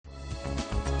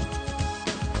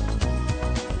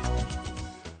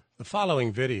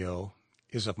following video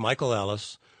is of Michael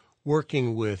Ellis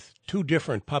working with two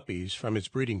different puppies from his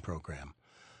breeding program.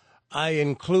 I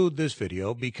include this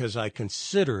video because I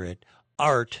consider it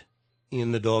art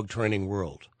in the dog training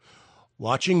world.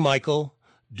 Watching Michael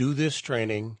do this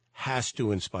training has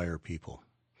to inspire people.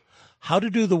 How to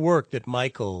do the work that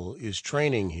Michael is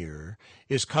training here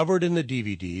is covered in the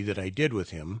DVD that I did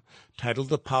with him, titled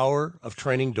The Power of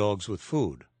Training Dogs with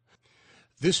Food.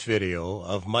 This video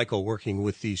of Michael working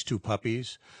with these two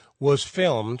puppies was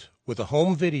filmed with a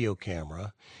home video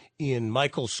camera in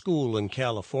Michael's school in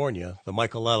California, the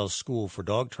Michael Ellis School for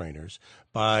Dog Trainers,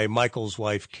 by Michael's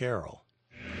wife, Carol.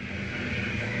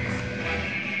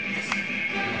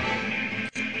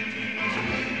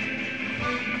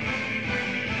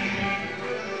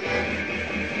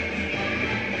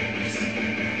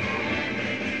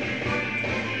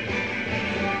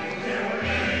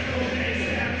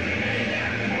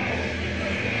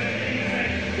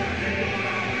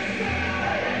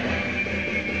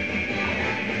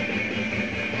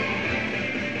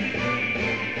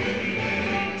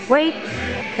 Wait.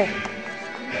 Okay.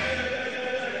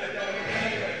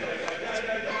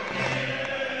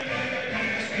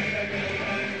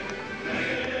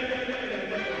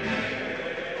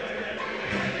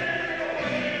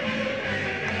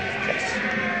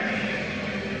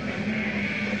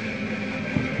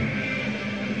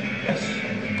 Yes.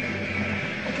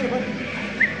 Okay, buddy.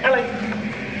 Ellie.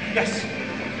 Yes.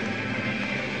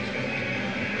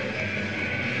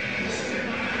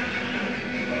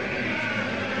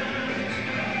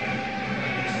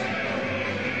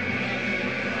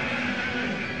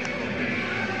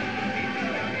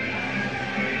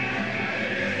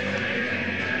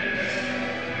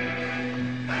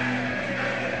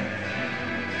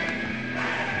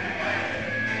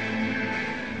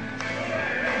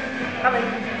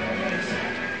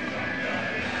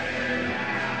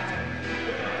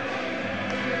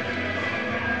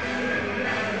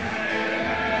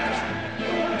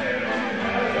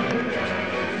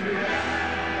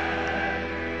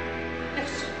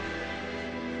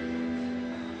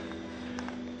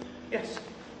 Yes.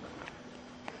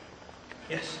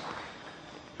 Yes.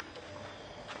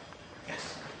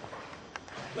 Yes.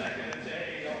 Back in the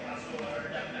day, your master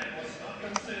learned that man was not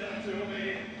considered to be.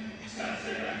 He's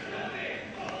considered to be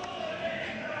holy.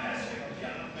 Asking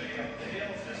young me of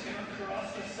deals, fishing across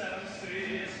the 7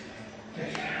 seas.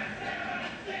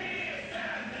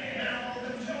 Now all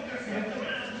the jokers look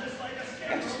around just like a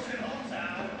scarecrow in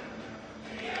hometown.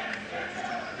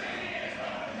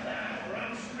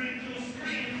 From screen to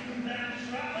screen, from down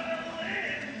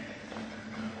traveling.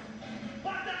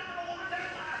 But now I wonder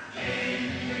last game.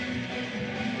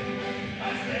 I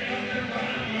stay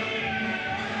underground.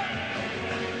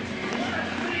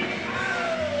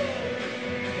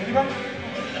 Let me go.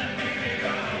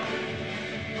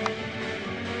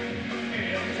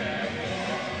 In that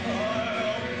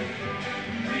world,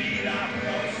 beat up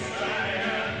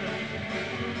Rosalind.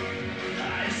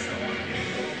 I saw you.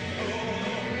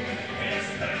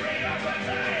 History of a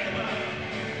time.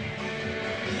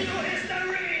 New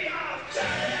history of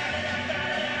time.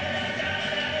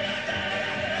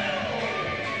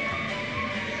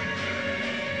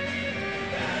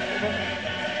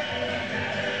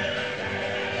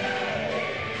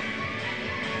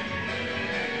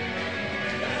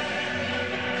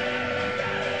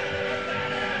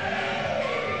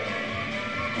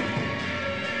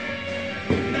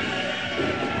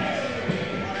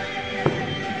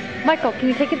 Michael, can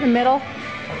you take it in the middle?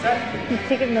 What's that? Can you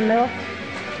take it in the middle?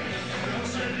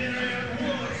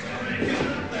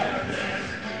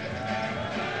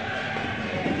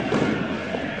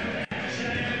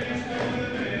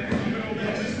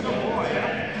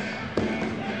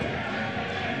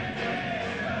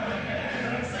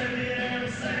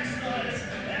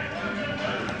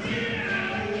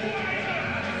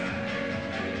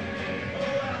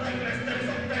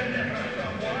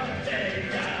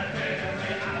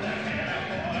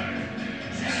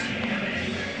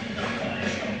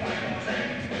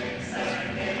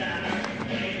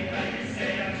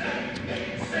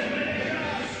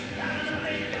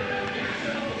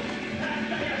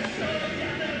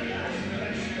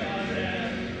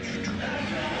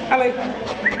 Ellie.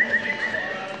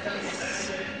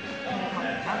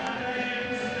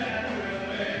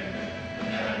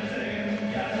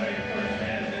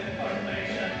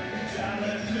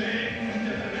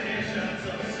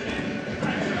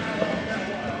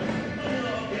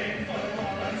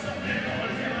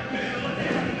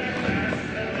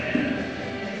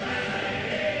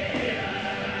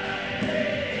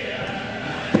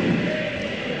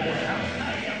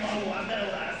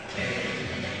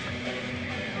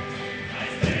 I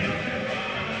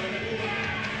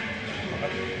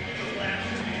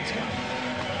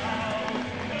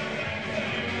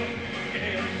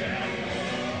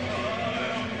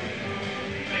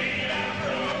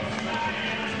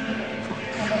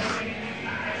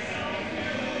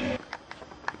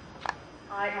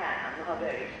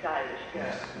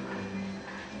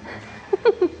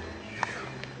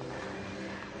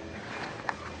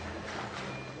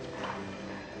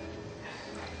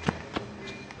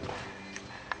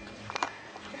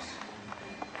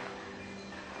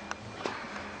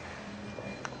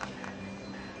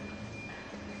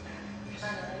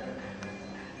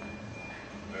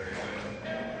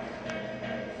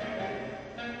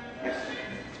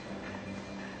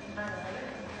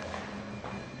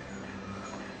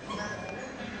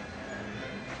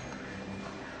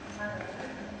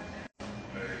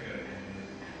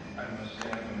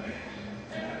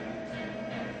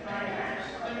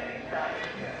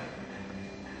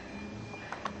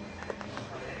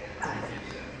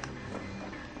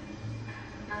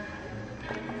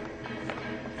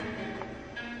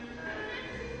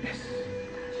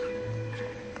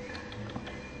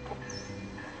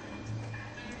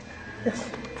Yes.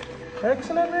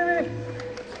 Excellent, baby.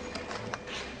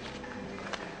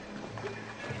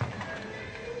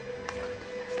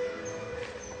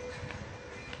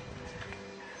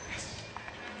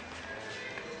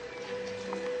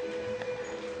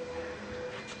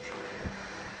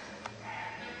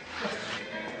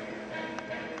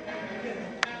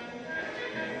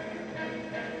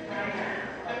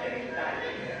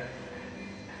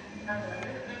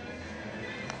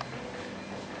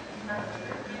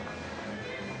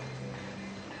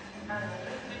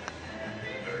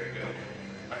 Very good.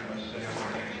 I must say I'm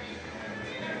amazed.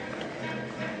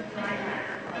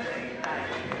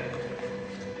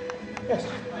 Yes.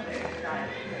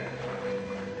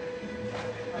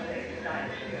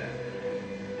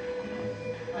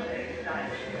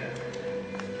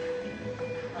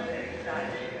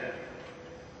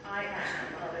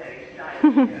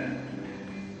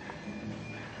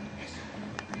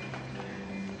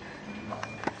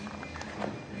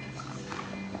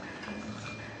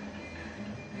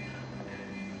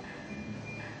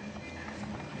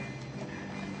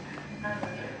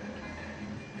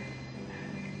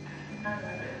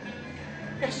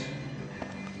 Yes.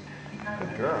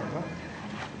 Good girl, huh?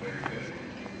 Very good.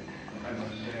 I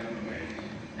must say I'm amazed.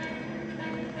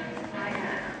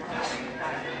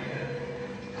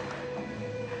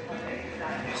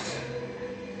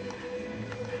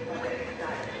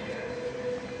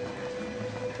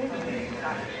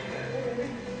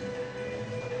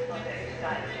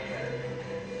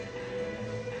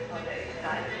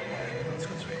 Let's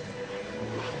go, sweet.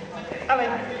 Ellie.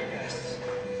 Yes.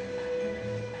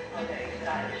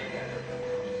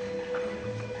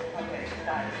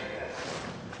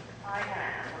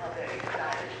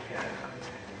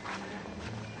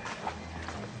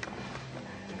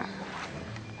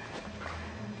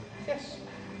 Yes.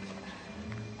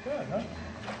 Good, huh?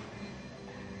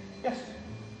 Yes.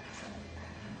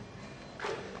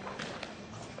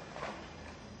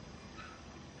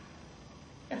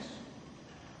 Yes.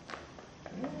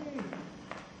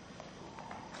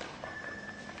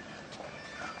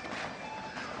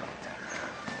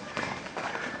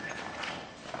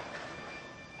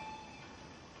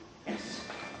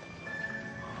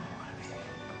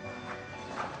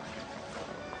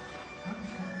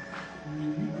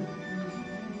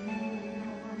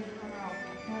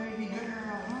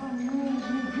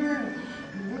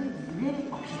 Yay. Yes.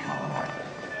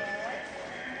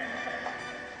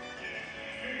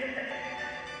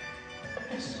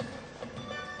 Yes.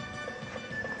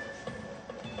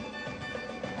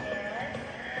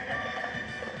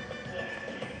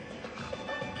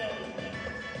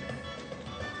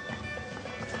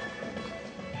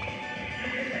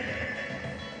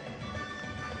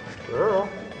 Girl.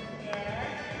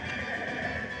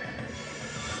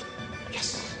 Yes.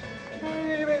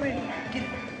 Hey, baby. Get it.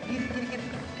 Get it, get it, get it.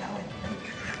 Go.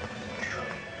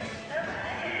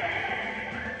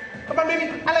 Come on, baby.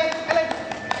 Alex, Alex.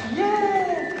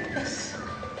 Yeah. Yes.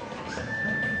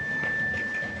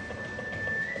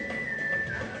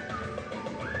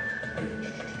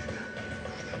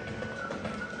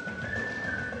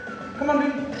 Come on,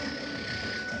 baby.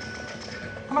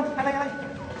 Come on, Alex, Alex.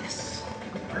 Yes.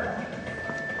 Good girl.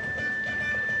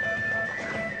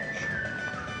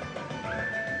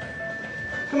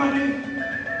 Come on, baby.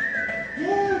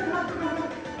 Yeah, come on, come on, come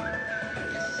on.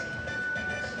 Yes.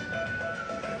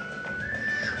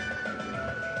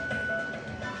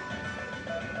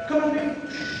 Come on, baby.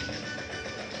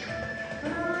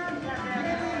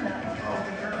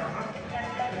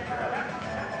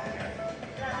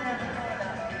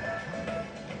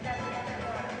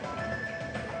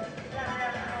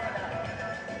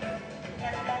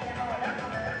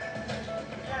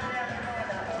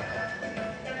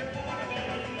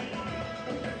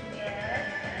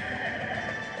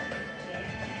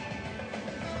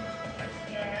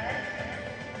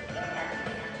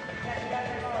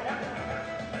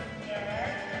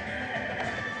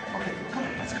 Okay, come on,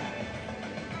 let's go.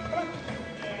 Come on.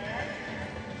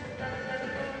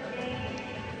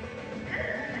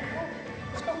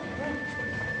 Let's go.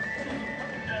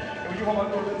 Would you want to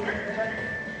go this way?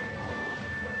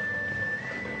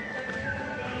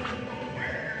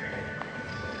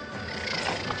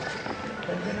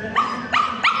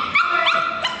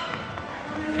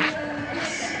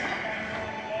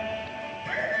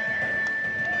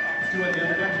 Do it the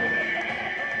other way.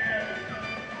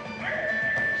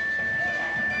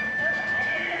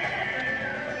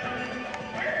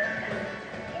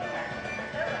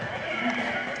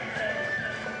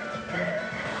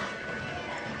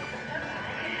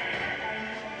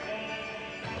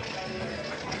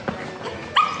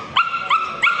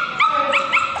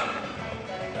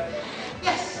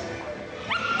 Yes.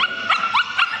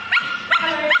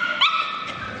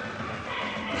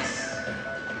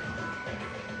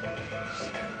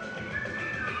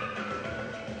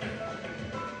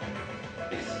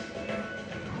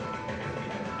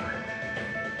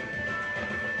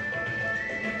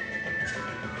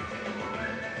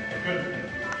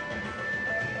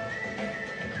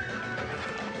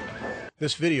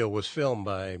 This video was filmed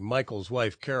by Michael's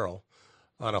wife, Carol,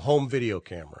 on a home video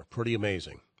camera. Pretty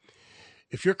amazing.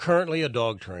 If you're currently a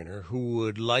dog trainer who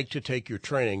would like to take your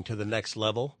training to the next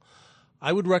level,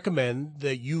 I would recommend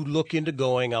that you look into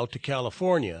going out to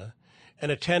California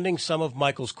and attending some of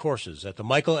Michael's courses at the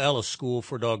Michael Ellis School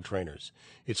for Dog Trainers.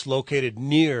 It's located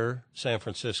near San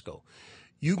Francisco.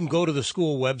 You can go to the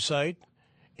school website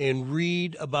and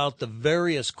read about the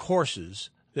various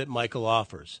courses that Michael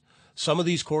offers. Some of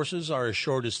these courses are as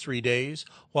short as 3 days,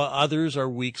 while others are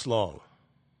weeks long.